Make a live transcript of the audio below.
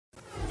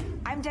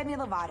I'm Demi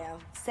Lovato,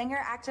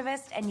 singer,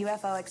 activist, and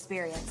UFO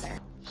experiencer.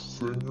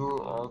 Singer,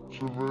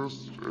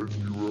 activist, and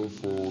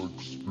UFO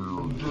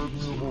experiencer.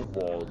 Demi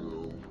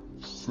Lovato,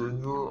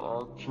 singer,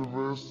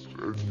 activist,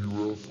 and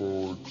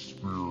UFO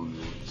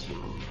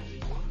experiencer.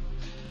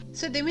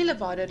 So Demi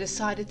Lovato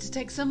decided to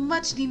take some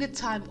much needed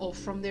time off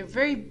from their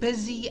very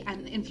busy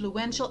and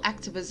influential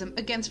activism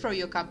against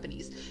froyo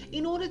companies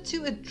in order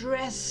to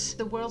address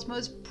the world's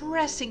most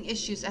pressing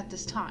issues at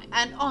this time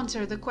and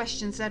answer the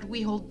questions that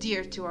we hold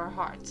dear to our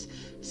hearts.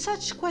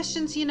 Such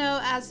questions,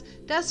 as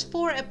does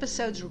 4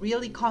 episodes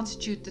really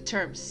constitute the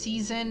term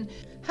season?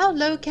 How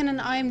low can an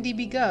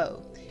IMDb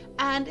go?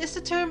 And is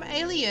the term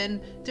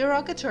alien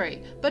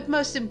derogatory? But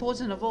most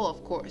important of all,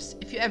 of course,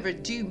 if you ever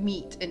do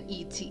meet an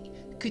ET,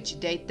 could you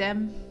date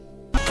them?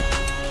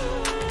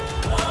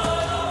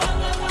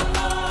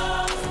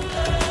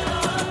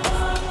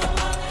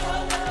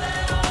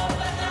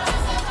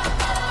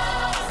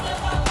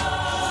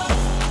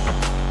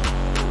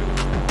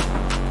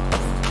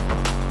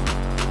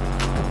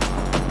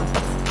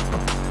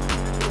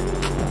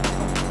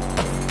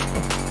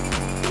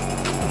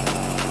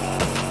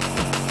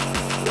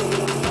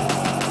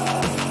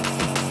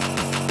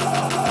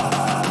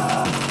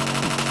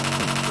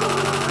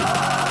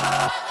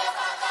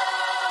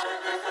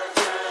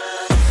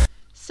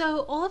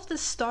 So all of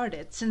this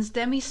started since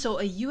Demi saw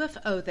a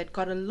UFO that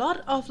got a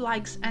lot of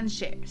likes and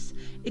shares.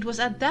 It was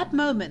at that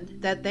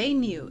moment that they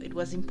knew it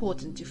was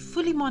important to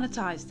fully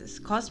monetize this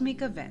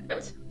cosmic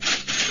event.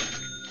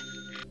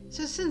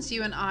 So since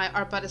you and I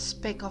are but a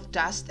speck of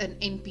dust, an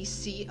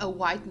NPC, a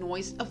white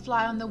noise, a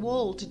fly on the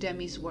wall to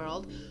Demi's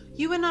world,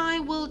 you and I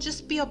will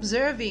just be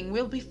observing,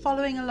 we'll be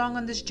following along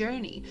on this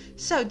journey.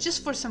 So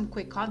just for some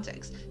quick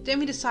context,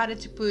 Demi decided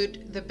to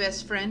put the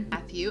best friend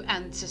Matthew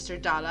and sister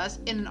Dallas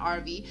in an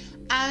RV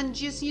and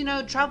just,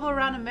 travel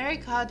around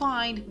America to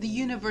find the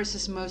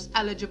universe's most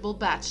eligible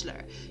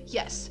bachelor.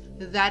 Yes,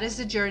 that is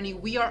the journey,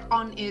 we are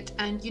on it,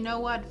 and you know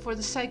what, for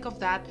the sake of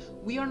that,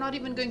 we are not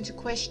even going to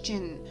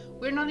question,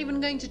 we're not even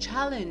going to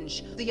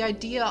challenge the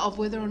idea of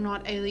whether or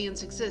not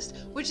aliens exist.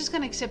 We're just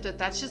going to accept that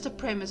that's just a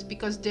premise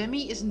because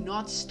Demi is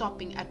not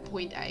stopping at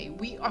point A.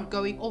 We are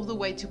going all the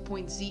way to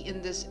point Z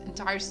in this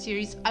entire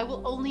series. I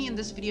will only in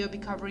this video be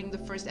covering the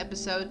first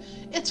episode.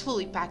 It's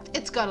fully packed,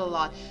 it's got a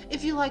lot.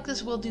 If you like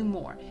this, we'll do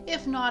more.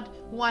 If not,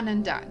 one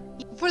and done.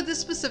 For this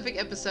specific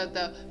episode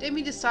though,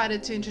 Demi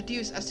decided to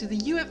introduce us to the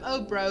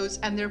UFO bros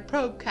and their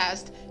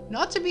probecast,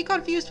 not to be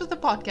confused with the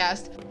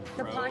podcast.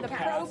 The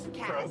probecast.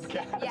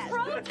 Yes.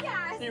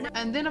 Probecast.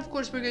 And then of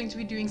course we're going to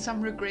be doing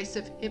some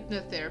regressive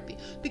hypnotherapy,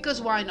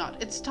 because why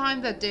not? It's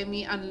time that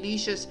Demi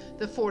unleashes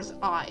the 4th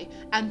eye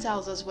and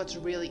tells us what's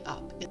really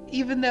up.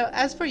 Even though,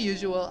 as per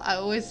usual, I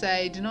always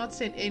say do not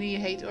send any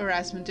hate or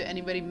harassment to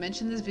anybody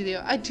mentioned this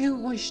video, I do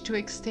wish to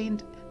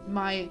extend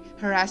my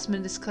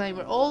harassment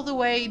disclaimer all the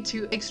way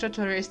to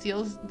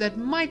extraterrestrials that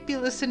might be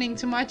listening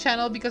to my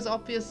channel, because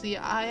obviously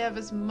I have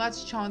as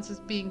much chance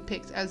of being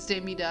picked as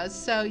Demi does.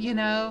 So,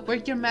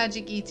 work your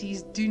magic,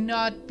 ETs. Do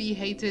not be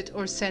hated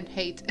or send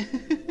hate.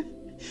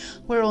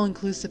 We're all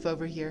inclusive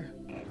over here.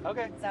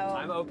 Okay, So,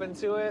 I'm open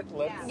to it.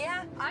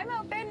 Yeah, I'm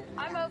open.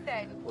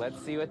 Let's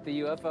see what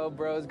the UFO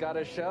bros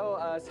gotta show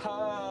us.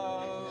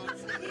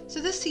 Hoes. So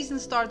this season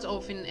starts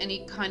off in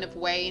any kind of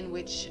way in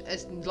which a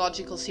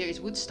logical series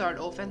would start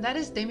off, and that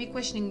is Demi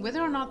questioning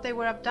whether or not they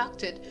were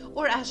abducted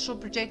or astral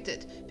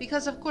projected,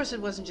 because of course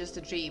it wasn't just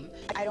a dream.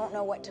 I don't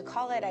know what to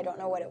call it. I don't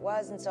know what it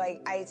was. And so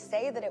I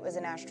say that it was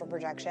an astral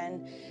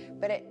projection,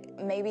 but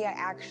maybe I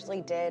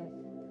actually did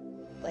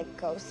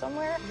go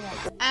somewhere.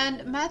 Yeah.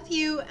 And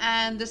Matthew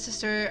and the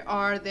sister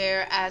are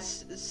there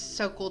as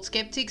so-called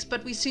skeptics,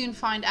 but we soon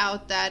find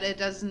out that it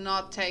does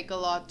not take a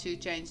lot to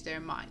change their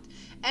mind.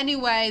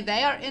 Anyway,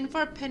 they are in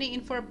for a penny,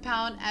 in for a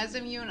pound, as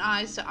am you and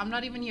I, so I'm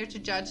not even here to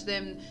judge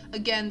them.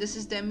 Again, this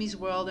is Demi's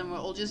world and we're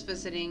all just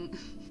visiting.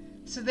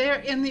 So they're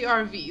in the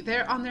RV,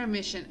 they're on their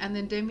mission, and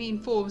then Demi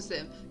informs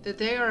them that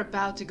they are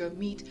about to go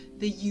meet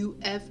the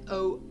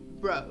UFO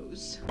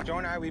bros. Joe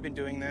and I, we've been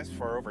doing this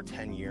for over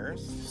 10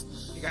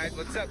 years. You guys,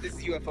 what's up? This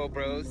is UFO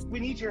bros.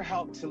 We need your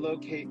help to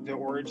locate the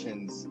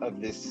origins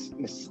of this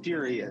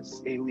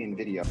mysterious alien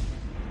video.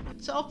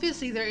 So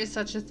obviously there is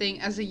such a thing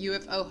as a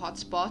UFO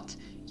hotspot.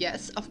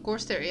 Yes, of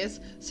course there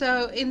is.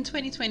 So in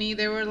 2020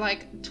 there were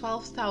like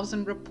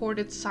 12,000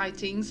 reported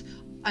sightings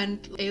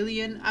and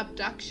alien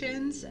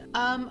abductions.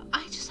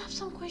 I just have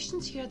some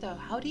questions here though.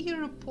 How do you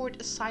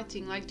report a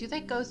sighting? Like, do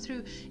they go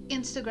through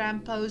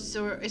Instagram posts,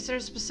 or is there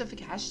a specific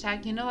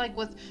hashtag? Like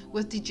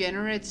with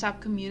degenerate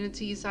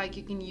sub-communities, like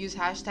you can use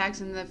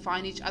hashtags and then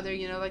find each other,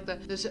 like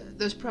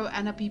those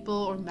pro-Anna people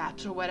or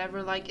maps or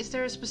whatever. Like, is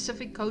there a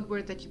specific code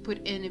word that you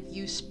put in if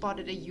you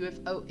spotted a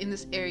UFO in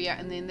this area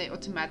and then they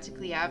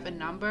automatically have a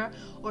number?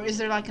 Or is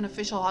there like an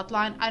official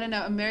hotline? I don't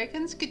know.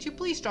 Americans, could you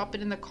please drop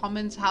it in the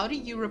comments? How do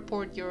you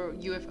report your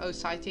UFO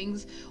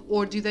sightings?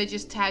 Or do they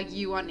just tag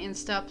you on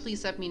Insta?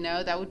 Please let me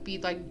know. That would be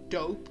like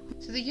dope.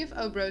 So the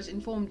UFO bros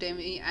informed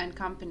Demi and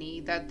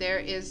company that there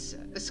is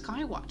a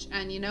skywatch,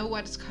 and you know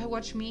what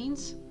skywatch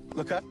means?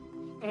 Look up.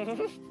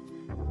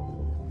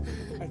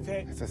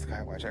 Okay. It's a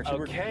skywatch.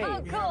 Actually, Okay.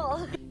 Oh,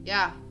 cool.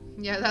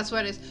 Yeah, that's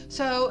what it is.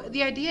 So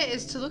the idea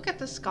is to look at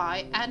the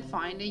sky and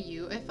find a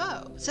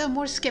UFO. So a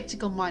more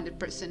skeptical minded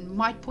person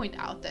might point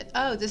out that,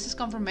 oh, this is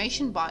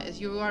confirmation bias.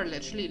 You are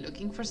literally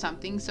looking for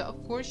something, so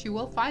of course you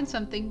will find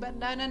something. But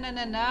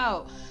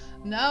no.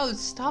 No,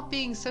 stop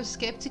being so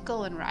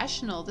skeptical and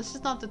rational. This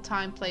is not the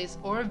time, place,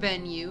 or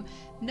venue.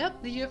 Nope,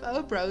 the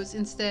UFO bros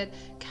instead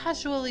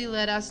casually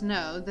let us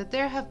know that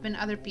there have been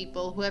other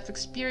people who have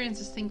experienced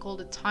this thing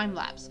called a time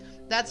lapse.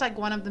 That's like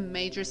one of the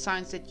major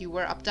signs that you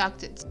were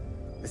abducted.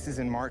 This is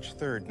in March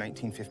 3rd,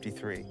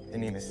 1953. The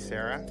name is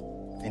Sarah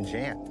and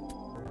Jan.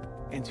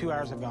 And 2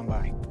 hours have gone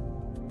by.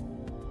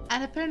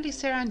 And apparently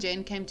Sarah and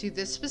Jane came to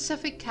this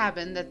specific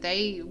cabin that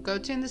they go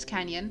to in this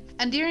canyon.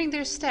 And during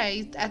their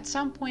stay, at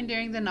some point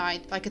during the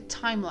night, like a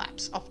time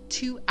lapse of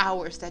 2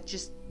 hours that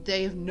just,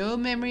 they have no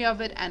memory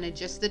of it, and it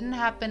just didn't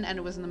happen, and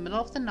it was in the middle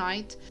of the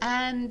night.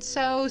 And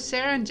so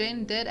Sarah and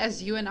Jane did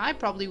as you and I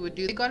probably would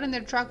do. They got in their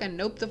truck and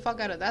noped the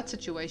fuck out of that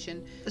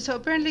situation. So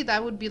apparently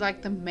that would be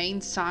like the main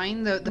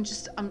sign.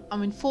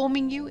 I'm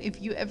informing you, if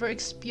you ever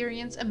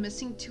experience a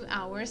missing 2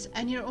 hours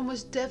and you're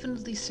almost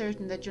definitely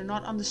certain that you're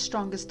not on the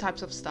strongest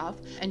types of stuff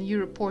and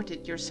you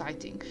reported your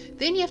sighting,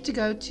 then you have to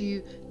go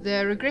to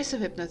the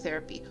regressive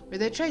hypnotherapy, where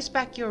they trace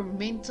back your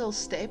mental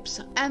steps,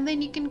 and then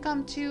you can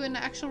come to an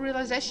actual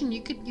realization.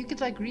 You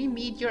could like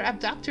re-meet your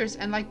abductors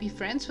and like be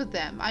friends with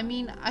them. I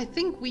mean, I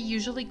think we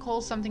usually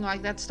call something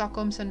like that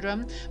Stockholm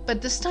syndrome,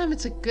 but this time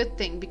it's a good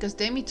thing because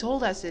Demi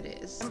told us it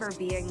is. I remember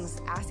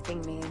beings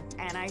asking me,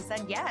 and I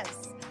said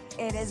yes.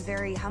 It is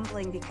very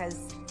humbling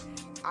because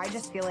I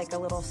just feel like a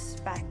little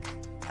speck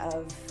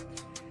of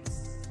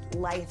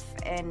life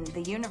in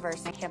the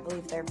universe. I can't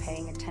believe they're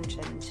paying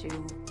attention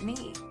to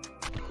me.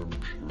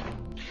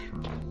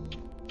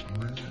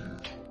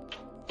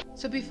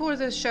 So before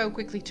the show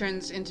quickly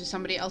turns into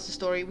somebody else's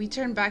story, we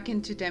turn back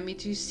into Demi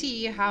to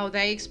see how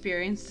they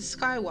experienced the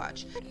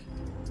Skywatch.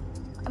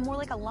 I'm more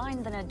like a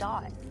line than a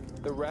dot.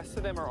 The rest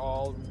of them are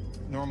all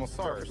Normal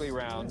stars. perfectly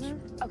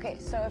round. Okay,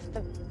 so if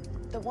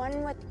the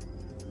one with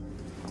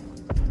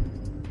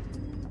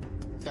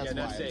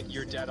That's it.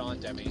 You're dead on,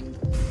 Demi.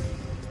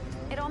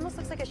 It almost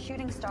looks like a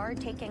shooting star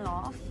taking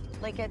off.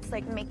 Like it's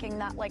like making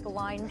that like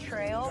line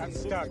trail. I'm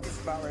stuck.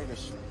 It's about ready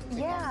to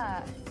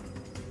Yeah.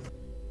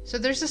 So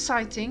there's a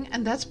sighting,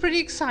 and that's pretty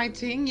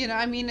exciting. You know,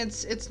 I mean,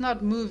 it's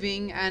not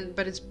moving,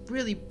 but it's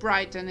really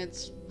bright and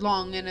it's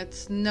long, and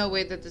it's no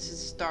way that this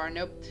is a star.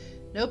 Nope.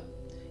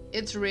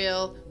 It's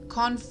real.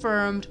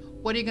 Confirmed.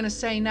 What are you gonna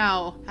say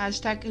now?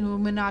 Hashtag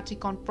Illuminati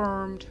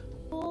confirmed.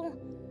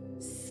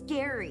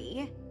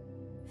 Scary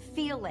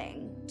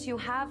feeling to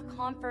have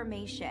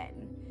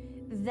confirmation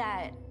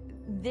that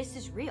this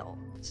is real.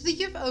 So the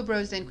UFO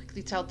bros then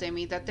quickly tell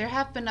Demi that there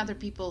have been other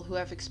people who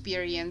have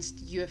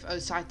experienced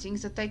UFO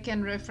sightings that they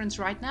can reference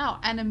right now,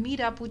 and a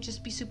meetup would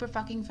just be super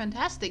fucking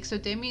fantastic. So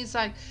Demi is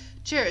like,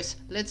 cheers,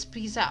 let's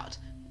peace out.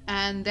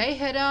 And they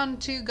head on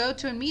to go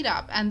to a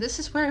meetup, and this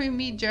is where we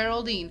meet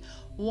Geraldine,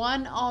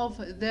 one of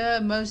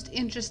the most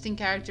interesting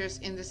characters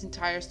in this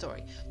entire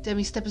story.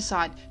 Demi, step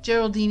aside.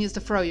 Geraldine is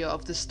the Froyo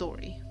of the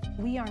story.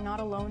 We are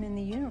not alone in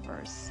the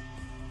universe.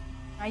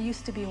 I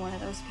used to be one of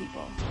those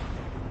people.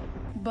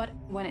 But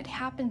when it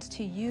happens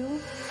to you,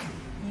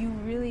 you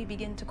really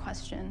begin to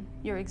question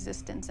your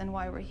existence and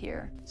why we're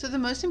here. So the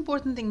most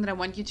important thing that I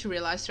want you to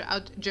realize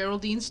throughout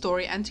Geraldine's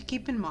story and to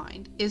keep in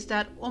mind is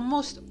that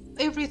almost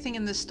everything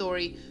in this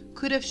story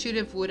could have, should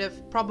have, would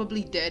have,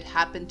 probably did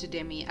happen to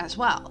Demi as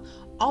well.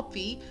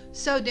 Obvi.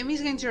 So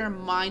Demi's going to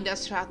remind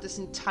us throughout this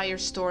entire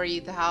story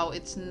how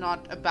it's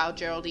not about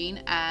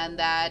Geraldine, and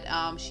that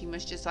she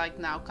must just like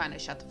now kind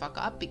of shut the fuck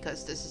up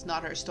because this is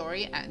not her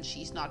story and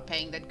she's not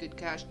paying that good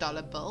cash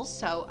dollar bills.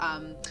 So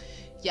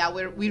yeah,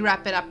 we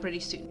wrap it up pretty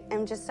soon.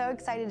 I'm just so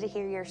excited to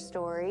hear your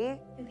story.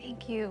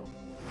 Thank you.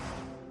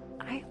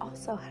 I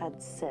also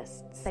had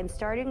cysts. I'm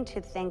starting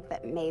to think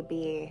that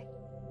maybe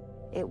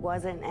it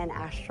wasn't an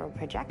astral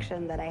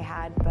projection that I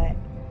had, but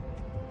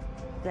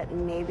that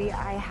maybe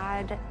I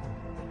had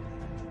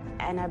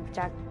an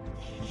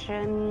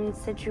abduction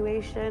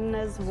situation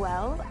as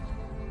well.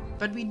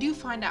 But we do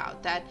find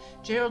out that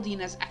Geraldine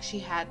has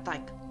actually had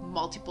like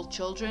multiple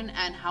children,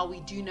 and how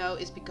we do know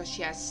is because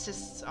she has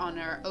cysts on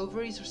her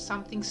ovaries or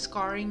something,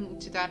 scarring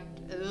to that.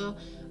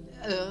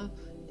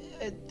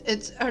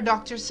 It's her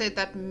doctor said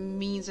that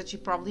means that she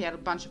probably had a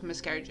bunch of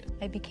miscarriages.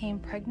 I became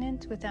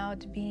pregnant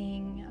without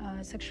being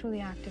sexually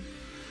active.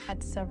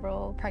 Had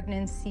several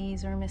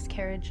pregnancies or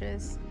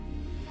miscarriages.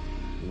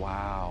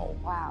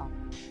 Wow.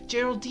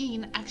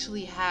 Geraldine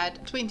actually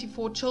had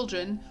 24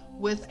 children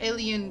with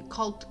alien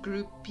cult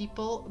group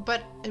people,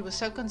 but it was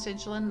so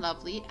consensual and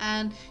lovely.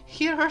 And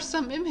here are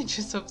some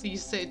images of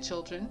these said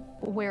children.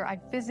 Where I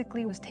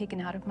physically was taken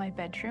out of my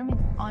bedroom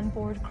on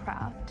board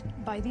craft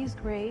by these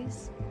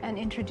greys and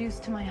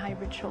introduced to my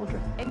hybrid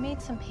children. I made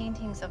some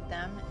paintings of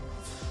them.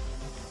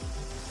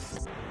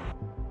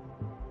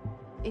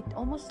 It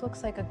almost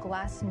looks like a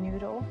glass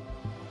noodle.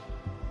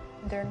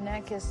 Their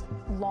neck is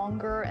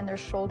longer and their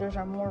shoulders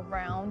are more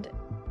round,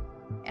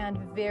 and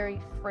very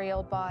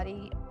frail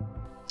body.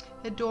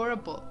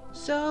 Adorable.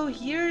 So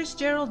here's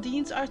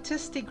Geraldine's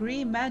artistic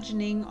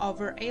reimagining of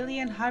her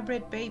alien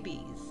hybrid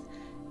babies.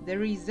 The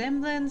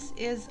resemblance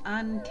is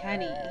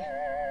uncanny.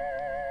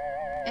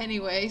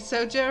 Anyway,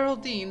 so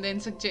Geraldine then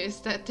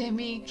suggests that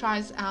Demi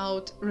tries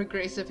out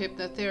regressive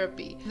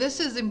hypnotherapy. This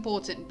is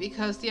important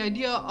because the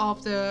idea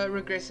of the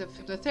regressive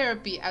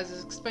hypnotherapy, as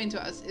is explained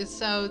to us, is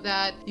so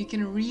that you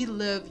can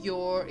relive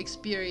your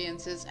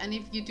experiences, and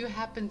if you do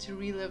happen to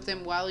relive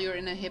them while you're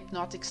in a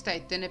hypnotic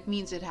state, then it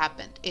means it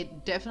happened.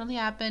 It definitely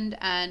happened,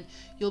 and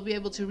you'll be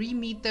able to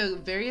re-meet the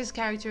various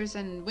characters,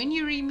 and when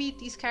you re-meet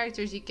these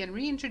characters, you can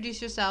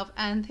reintroduce yourself,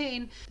 and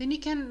then you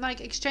can like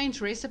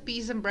exchange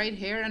recipes and braid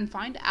hair and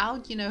find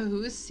out, you know,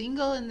 who is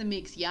single in the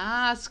mix.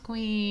 Yes,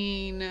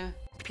 queen.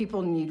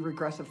 People need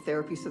regressive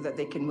therapy so that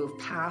they can move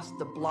past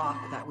the block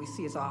that we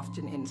see is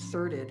often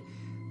inserted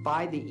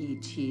by the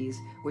ETs,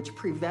 which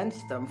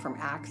prevents them from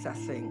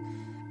accessing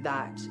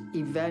that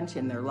event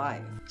in their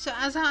life. So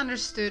as I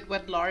understood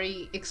what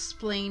Laurie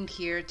explained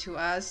here to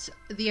us,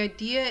 the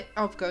idea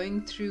of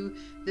going through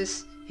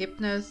this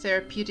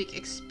hypnotherapeutic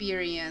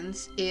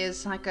experience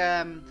is like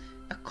a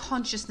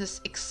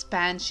consciousness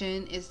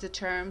expansion is the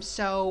term.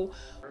 So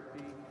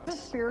a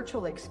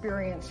spiritual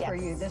experience for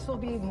you. This will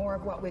be more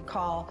of what we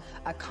call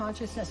a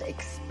consciousness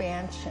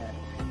expansion.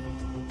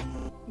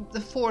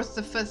 The fourth,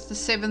 the fifth, the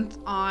seventh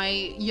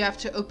eye, you have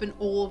to open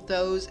all of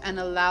those and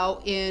allow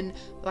in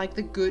like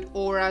the good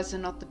auras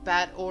and not the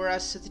bad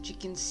auras, so that you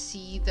can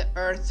see the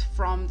earth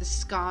from the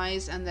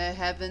skies and the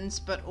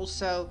heavens, but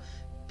also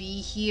be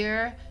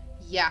here.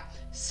 Yeah,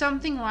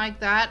 something like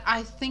that.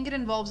 I think it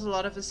involves a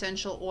lot of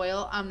essential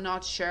oil. I'm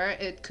not sure.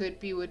 It could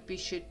be, would be,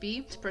 should be.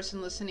 This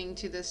person listening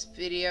to this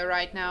video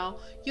right now,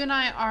 you and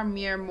I are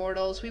mere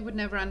mortals. We would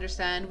never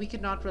understand. We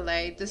could not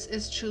relate. This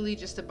is truly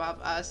just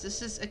above us.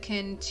 This is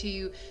akin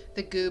to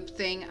the goop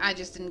thing. I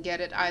just didn't get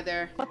it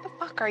either. What the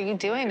fuck are you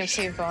doing to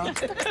people?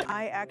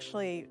 I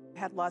actually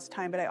had lost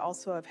time, but I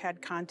also have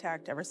had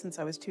contact ever since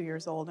I was 2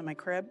 years old in my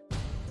crib.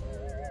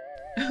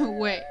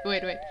 Wait.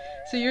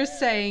 So you're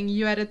saying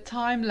you had a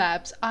time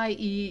lapse, i.e.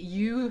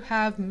 you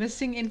have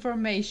missing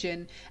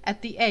information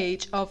at the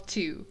age of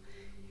 2.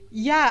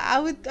 Yeah, I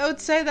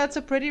would say that's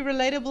a pretty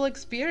relatable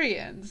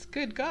experience.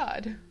 Good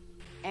God.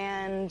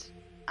 And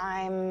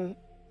I'm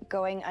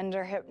going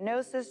under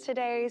hypnosis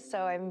today, so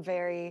I'm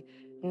very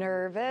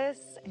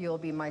nervous. You'll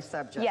be my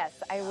subject.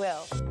 Yes, I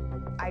will.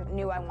 I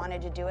knew I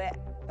wanted to do it,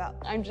 but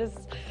I'm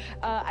just,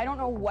 I don't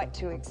know what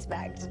to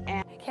expect.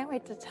 And I can't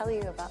wait to tell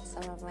you about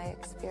some of my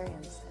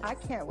experiences. I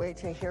can't wait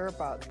to hear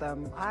about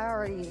them. I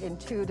already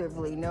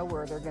intuitively know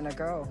where they're gonna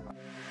go.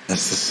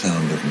 That's the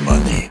sound of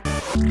money.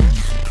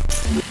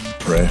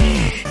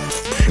 Fresh,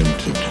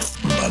 printed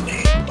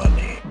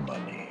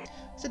money.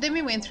 So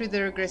Demi went through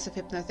the regressive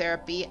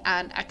hypnotherapy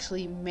and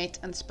actually met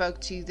and spoke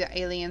to the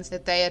aliens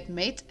that they had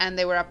met and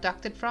they were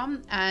abducted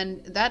from,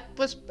 and that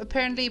was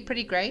apparently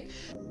pretty great.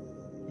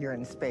 You're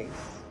in space.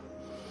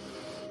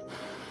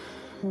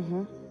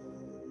 Mm-hmm.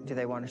 Do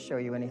they want to show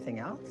you anything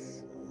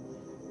else?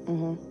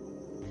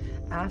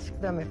 Mm-hmm. Ask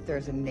them if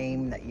there's a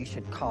name that you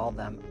should call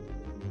them.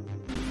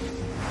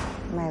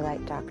 My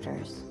light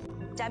doctors.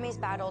 Demi's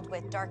battled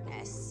with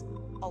darkness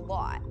a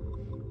lot.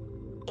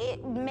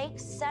 It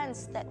makes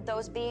sense that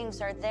those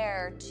beings are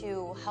there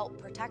to help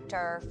protect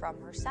her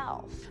from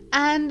herself.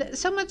 And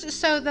so much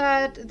so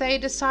that they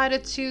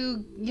decided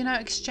to, you know,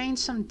 exchange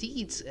some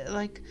deeds,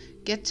 like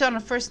get to on a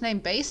first name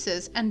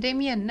basis. And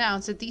Demi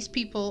announced that these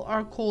people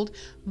are called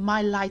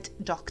My Light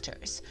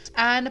Doctors.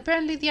 And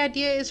apparently the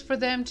idea is for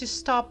them to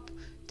stop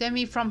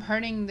Demi from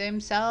hurting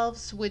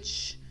themselves,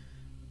 which,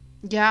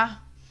 yeah,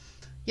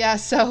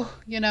 so,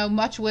 you know,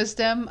 much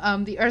wisdom.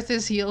 The earth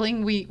is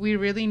healing. We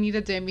really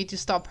needed Demi to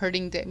stop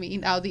hurting Demi.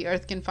 Now the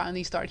earth can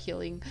finally start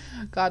healing.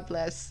 God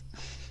bless.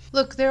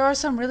 Look, there are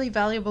some really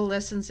valuable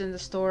lessons in the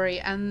story,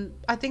 and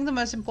I think the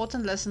most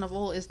important lesson of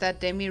all is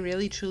that Demi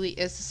really truly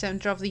is the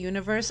center of the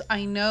universe.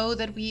 I know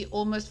that we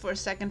almost for a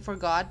second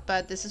forgot,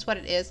 but this is what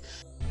it is.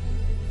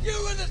 You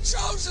were the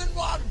chosen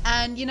one!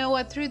 And you know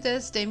what, through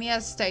this, Demi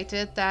has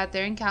stated that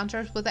their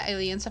encounters with the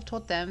aliens have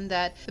taught them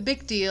that the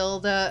big deal,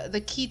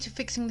 the key to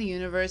fixing the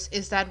universe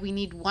is that we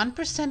need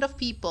 1% of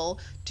people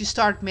to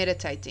start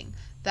meditating.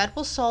 That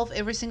will solve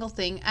every single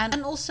thing.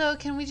 And also,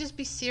 can we just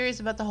be serious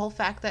about the whole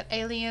fact that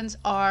aliens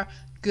are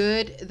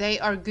good, they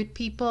are good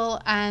people,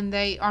 and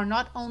they are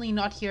not only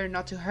not here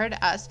not to hurt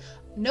us,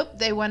 nope,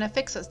 they want to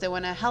fix us, they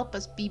want to help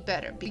us be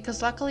better,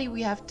 because luckily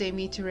we have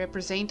Demi to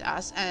represent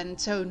us, and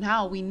so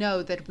now we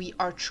know that we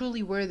are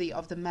truly worthy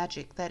of the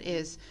magic that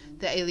is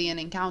the alien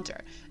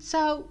encounter.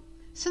 So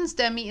since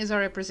Demi is our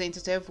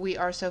representative, we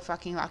are so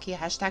fucking lucky,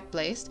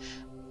 #blessed.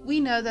 We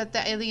know that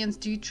the aliens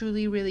do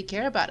truly really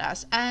care about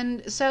us.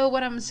 And so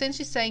what I'm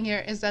essentially saying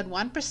here is that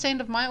 1%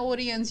 of my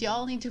audience,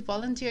 y'all need to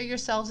volunteer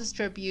yourselves as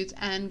tribute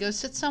and go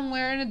sit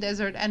somewhere in a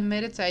desert and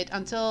meditate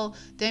until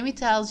Demi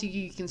tells you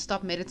you can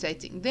stop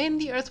meditating. Then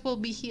the earth will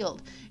be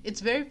healed. It's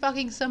very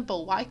fucking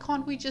simple. Why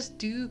can't we just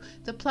do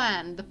the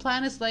plan? The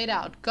plan is laid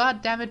out.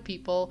 God damn it,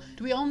 people.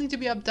 Do we all need to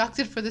be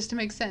abducted for this to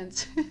make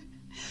sense?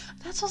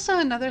 That's also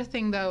another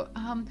thing though.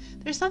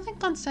 There's nothing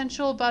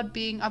consensual about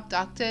being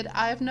abducted.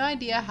 I have no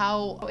idea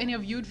how any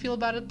of you would feel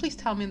about it. Please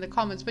tell me in the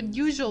comments. But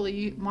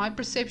usually my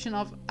perception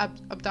of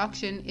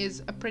abduction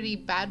is a pretty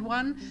bad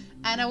one,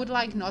 and I would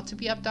like not to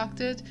be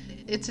abducted.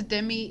 It's a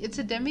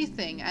Demi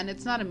thing, and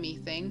it's not a me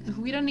thing.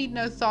 We don't need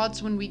no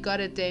thoughts when we got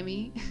a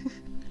Demi.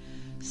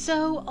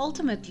 So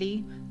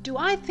ultimately, do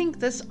I think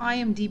this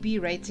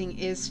IMDb rating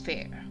is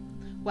fair?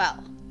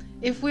 Well,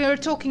 if we are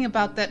talking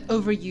about that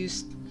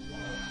overused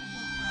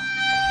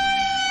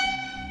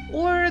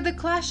or the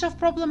clash of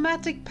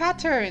problematic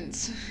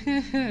patterns,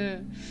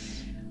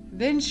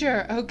 then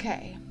sure,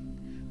 okay.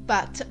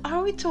 But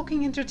are we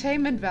talking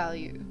entertainment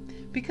value?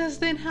 Because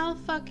then hell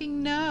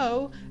fucking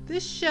no,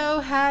 this show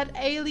had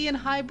alien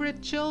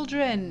hybrid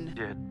children.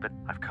 Did, but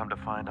I've come to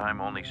find I'm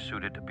only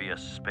suited to be a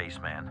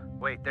spaceman.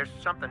 Wait, there's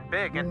something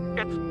big and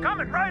it's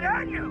coming right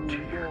at you!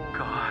 Dear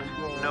God,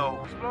 no.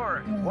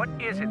 Explorer, what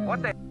is it?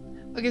 What the...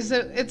 Okay,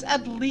 so it's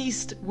at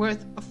least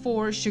worth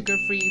 4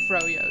 sugar-free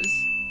froyos.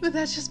 But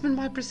that's just been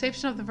my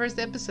perception of the first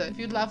episode. If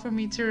you'd love for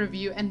me to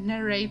review and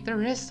narrate the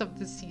rest of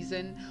the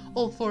season,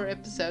 all 4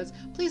 episodes,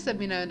 please let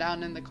me know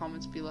down in the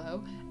comments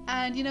below.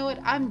 And you know what?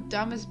 I'm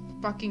dumb as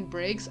fucking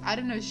bricks. I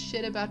don't know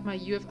shit about my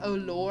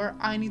UFO lore.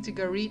 I need to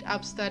go read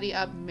up, study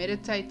up,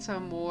 meditate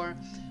some more.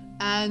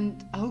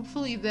 And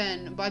hopefully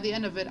then, by the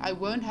end of it, I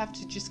won't have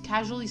to just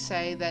casually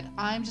say that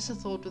I'm just a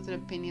thought with an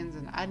opinions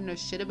and I don't know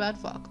shit about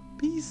fuck.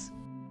 Peace.